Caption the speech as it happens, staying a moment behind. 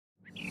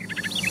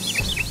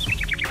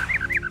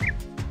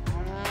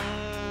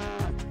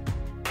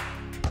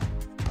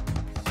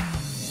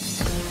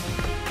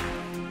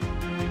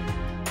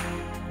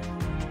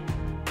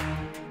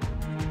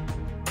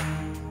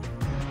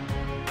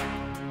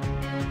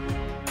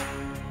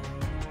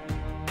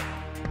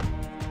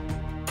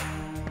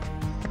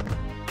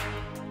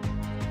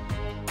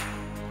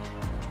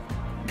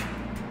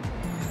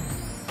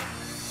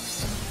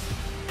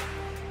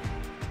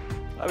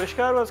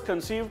Aavishkaar was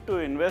conceived to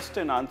invest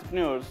in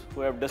entrepreneurs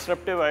who have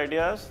disruptive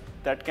ideas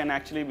that can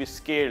actually be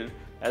scaled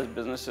as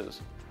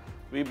businesses.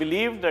 We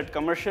believed that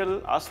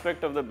commercial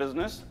aspect of the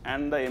business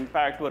and the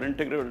impact were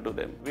integral to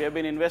them. We have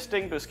been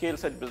investing to scale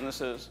such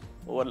businesses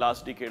over the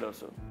last decade or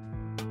so.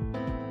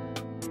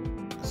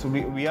 So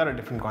we are a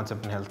different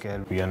concept in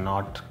healthcare. We are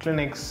not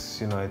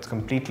clinics, it's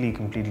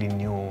completely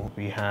new.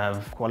 We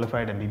have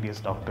qualified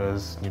MBBS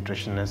doctors,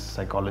 nutritionists,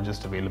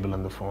 psychologists available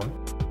on the phone.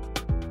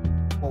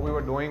 What we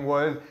were doing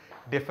was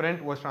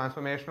different, was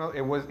transformational.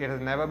 It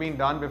has never been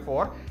done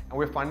before. And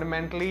we're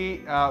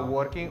fundamentally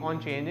working on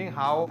changing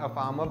how a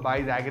farmer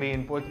buys agri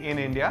inputs in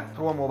India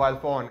through a mobile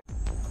phone.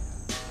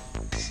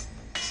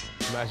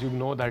 As you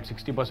know that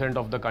 60%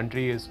 of the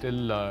country is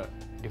still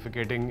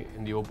defecating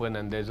in the open,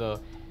 and there's a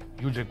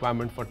huge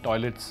requirement for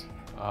toilets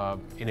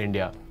in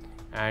India.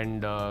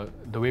 And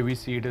the way we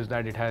see it is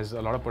that it has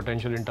a lot of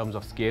potential in terms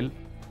of scale,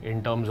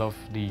 in terms of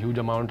the huge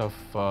amount of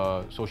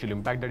social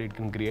impact that it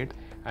can create,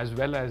 as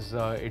well as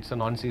it's a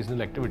non-seasonal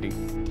activity.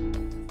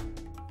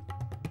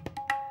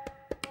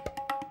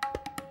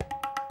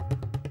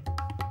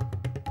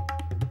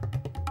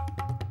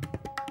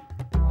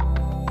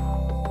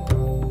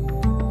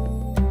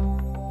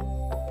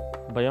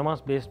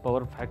 Biomass-based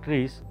power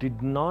factories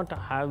did not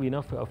have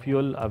enough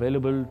fuel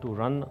available to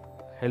run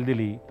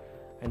healthily,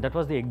 and that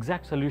was the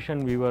exact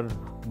solution we were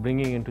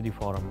bringing into the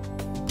forum.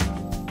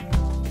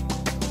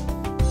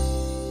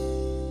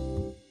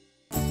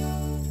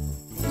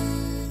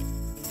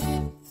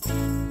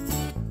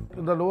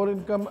 The lower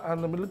income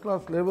and the middle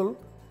class level,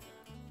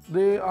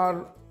 they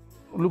are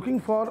looking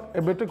for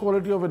a better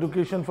quality of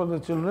education for the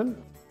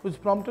children, which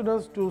prompted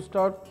us to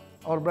start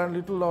our brand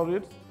Little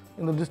Laureates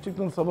in the district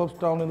and suburbs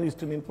town in the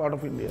eastern part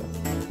of India.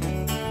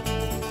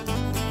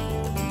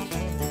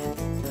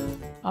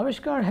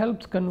 Aavishkaar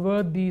helps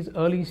convert these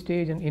early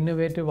stage and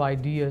innovative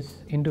ideas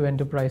into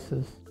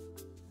enterprises.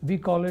 We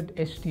call it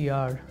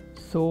STR,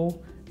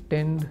 sow,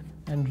 tend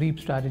and reap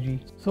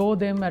strategy. Sow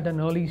them at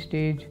an early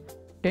stage,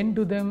 tend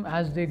to them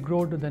as they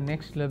grow to the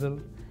next level,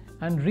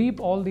 and reap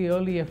all the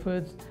early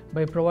efforts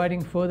by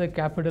providing further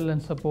capital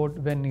and support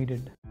when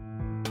needed.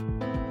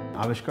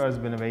 Aavishkaar has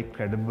been a very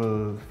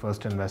credible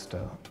first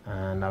investor,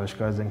 and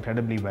Aavishkaar is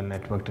incredibly well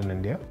networked in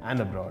India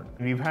and abroad.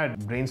 We've had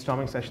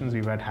brainstorming sessions,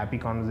 we've had happy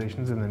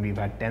conversations, and then we've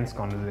had tense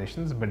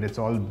conversations, but it's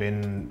all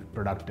been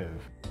productive.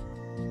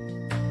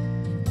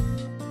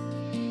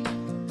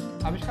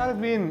 Aavishkaar has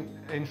been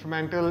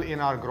instrumental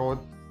in our growth.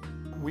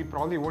 We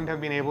probably wouldn't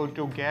have been able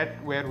to get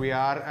where we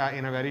are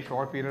in a very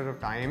short period of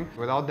time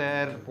without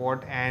their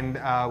support and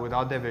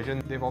without their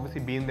vision. They've obviously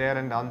been there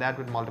and done that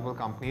with multiple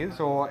companies,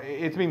 so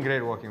it's been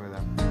great working with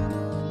them.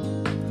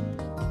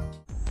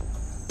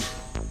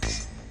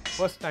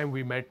 First time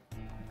we met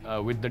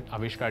with the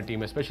Aavishkaar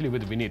team, especially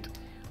with Vineet,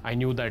 I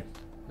knew that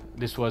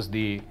this was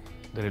the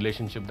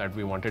relationship that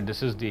we wanted.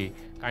 This is the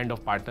kind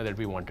of partner that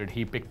we wanted.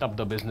 He picked up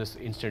the business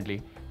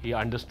instantly. He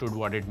understood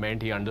what it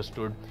meant. He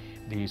understood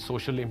the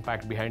social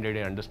impact behind it.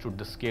 He understood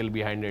the scale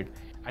behind it.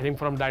 I think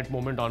from that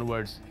moment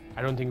onwards,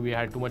 I don't think we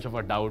had too much of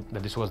a doubt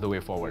that this was the way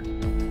forward.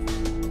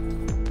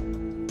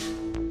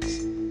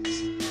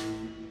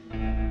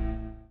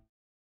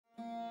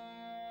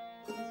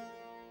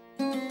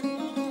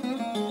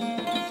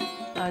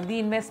 The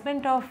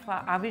investment of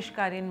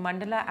Aavishkaar in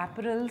Mandala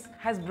Apparels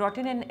has brought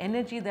in an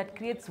energy that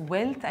creates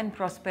wealth and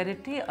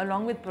prosperity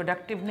along with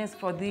productiveness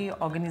for the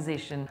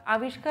organization.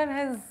 Aavishkaar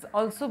has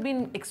also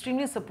been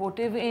extremely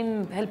supportive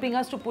in helping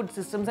us to put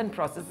systems and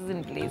processes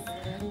in place.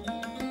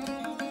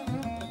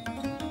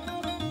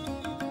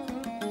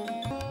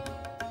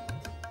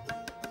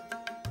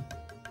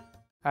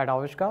 At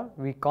Aavishkaar,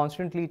 we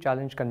constantly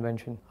challenge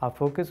convention. Our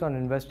focus on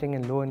investing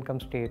in low-income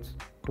states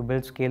to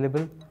build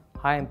scalable,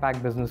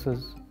 high-impact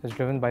businesses is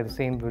driven by the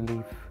same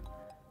belief.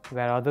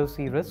 Where others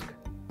see risk,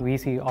 we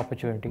see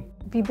opportunity.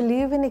 We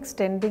believe in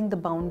extending the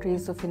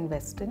boundaries of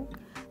investing.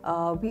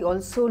 We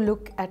also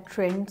look at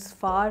trends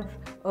far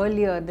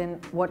earlier than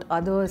what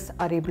others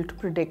are able to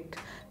predict.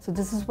 So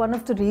this is one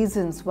of the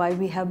reasons why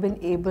we have been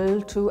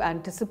able to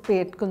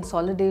anticipate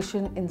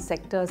consolidation in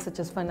sectors such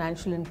as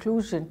financial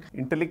inclusion.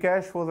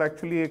 Intellicash was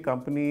actually a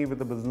company with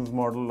a business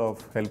model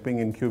of helping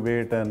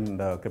incubate and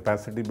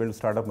capacity build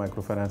startup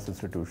microfinance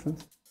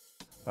institutions.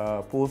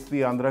 Post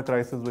the Andhra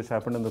crisis, which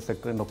happened in the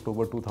sector in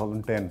October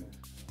 2010,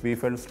 we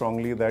felt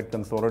strongly that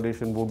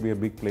consolidation would be a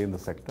big play in the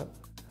sector.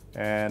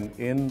 And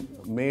in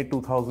May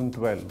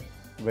 2012,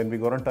 when we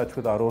got in touch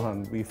with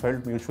Aarohan, we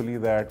felt mutually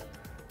that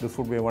this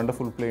would be a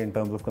wonderful play in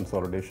terms of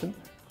consolidation.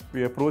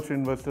 We approached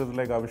investors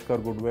like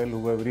Aavishkaar Goodwill, who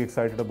were very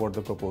excited about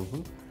the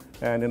proposal.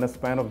 And in a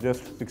span of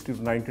just 60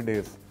 to 90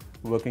 days,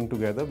 working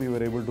together, we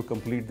were able to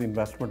complete the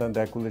investment and the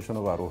acquisition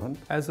of Aarohan.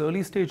 As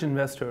early stage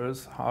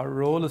investors, our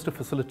role is to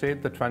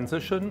facilitate the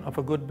transition of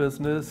a good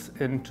business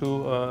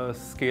into a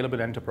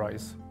scalable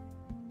enterprise.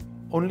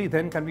 Only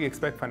then can we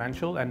expect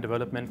financial and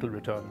developmental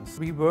returns.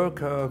 We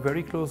work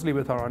very closely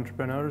with our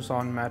entrepreneurs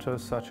on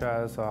matters such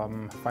as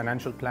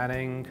financial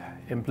planning,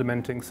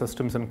 implementing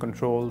systems and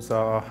controls,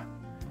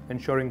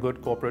 ensuring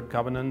good corporate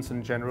governance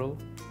in general,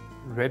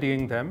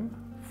 readying them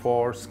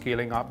for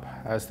scaling up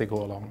as they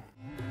go along.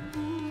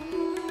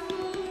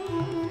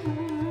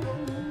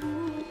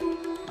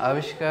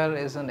 Aavishkaar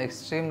is an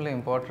extremely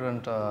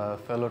important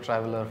fellow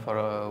traveler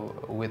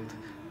with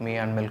me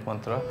and Milk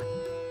Mantra.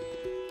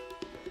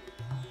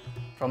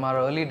 From our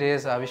early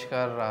days,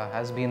 Aavishkaar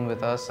has been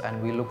with us,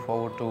 and we look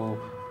forward to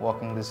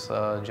walking this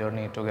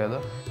journey together.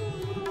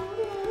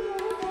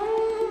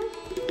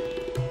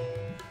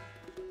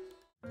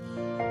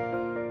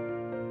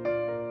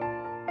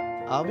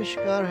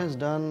 Aavishkaar has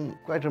done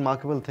quite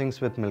remarkable things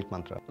with Milk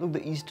Mantra. Look,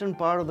 the eastern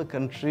part of the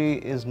country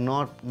is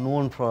not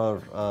known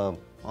for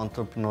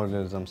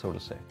entrepreneurialism, so to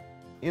say.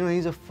 You know,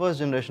 he's a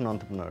first-generation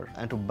entrepreneur,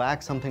 and to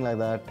back something like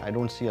that, I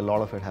don't see a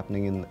lot of it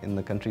happening in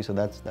the country, so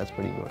that's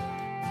pretty good.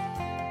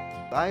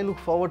 I look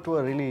forward to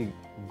a really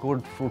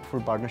good,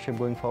 fruitful partnership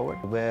going forward,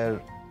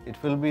 where it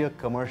will be a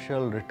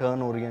commercial,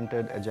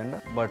 return-oriented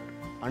agenda, but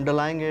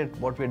underlying it,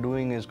 what we're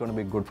doing is going to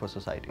be good for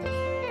society.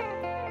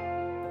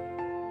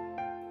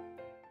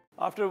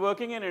 After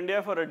working in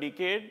India for a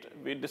decade,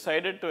 we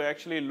decided to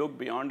actually look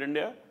beyond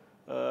India.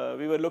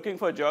 We were looking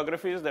for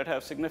geographies that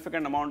have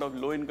significant amount of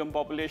low-income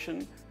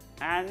population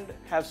and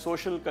have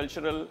social,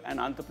 cultural, and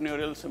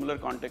entrepreneurial similar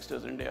context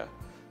as India.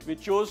 We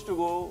chose to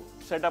go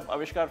set up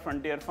Aavishkaar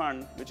Frontier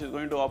Fund, which is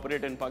going to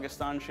operate in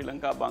Pakistan, Sri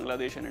Lanka,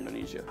 Bangladesh, and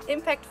Indonesia.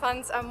 Impact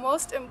funds are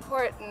most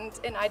important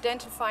in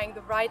identifying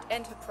the right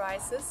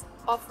enterprises,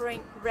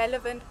 offering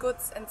relevant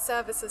goods and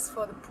services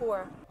for the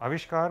poor.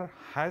 Aavishkaar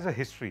has a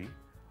history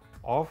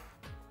of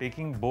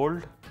taking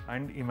bold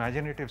and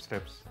imaginative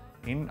steps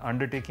in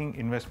undertaking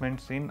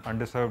investments in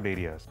underserved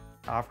areas.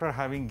 After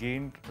having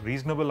gained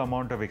reasonable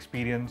amount of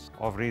experience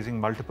of raising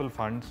multiple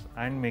funds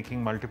and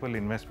making multiple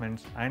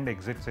investments and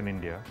exits in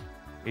India,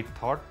 it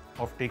thought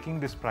of taking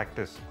this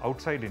practice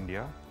outside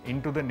India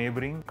into the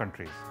neighboring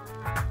countries.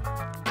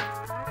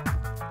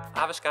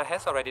 Aavishkaar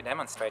has already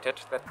demonstrated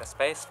that the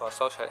space for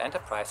social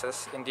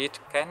enterprises indeed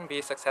can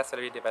be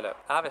successfully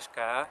developed.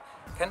 Aavishkaar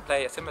can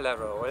play a similar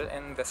role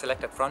in the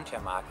selected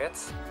frontier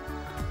markets.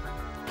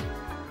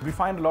 We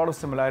find a lot of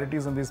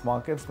similarities in these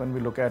markets when we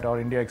look at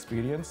our India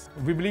experience.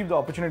 We believe the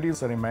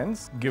opportunities are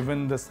immense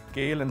given the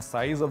scale and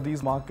size of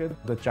these markets,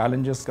 the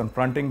challenges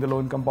confronting the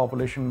low-income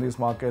population in these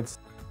markets,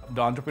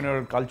 the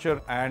entrepreneurial culture,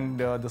 and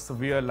the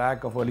severe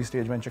lack of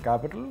early-stage venture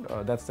capital.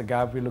 That's the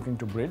gap we're looking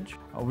to bridge.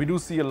 We do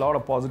see a lot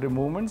of positive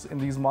movements in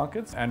these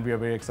markets, and we are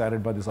very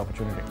excited by this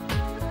opportunity.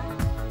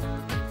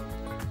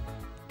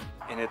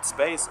 In its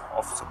space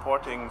of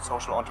supporting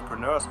social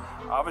entrepreneurs,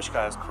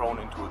 Aavishkaar has grown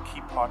into a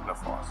key partner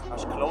for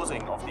us. The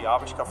closing of the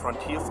Aavishkaar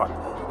Frontier Fund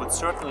will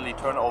certainly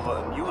turn over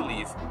a new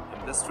leaf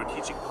in this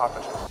strategic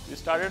partnership. We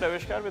started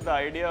Aavishkaar with the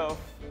idea of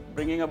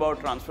bringing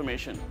about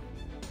transformation.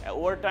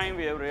 Over time,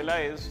 we have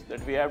realized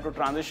that we have to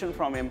transition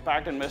from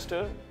impact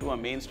investor to a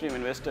mainstream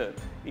investor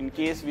in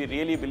case we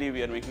really believe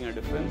we are making a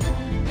difference.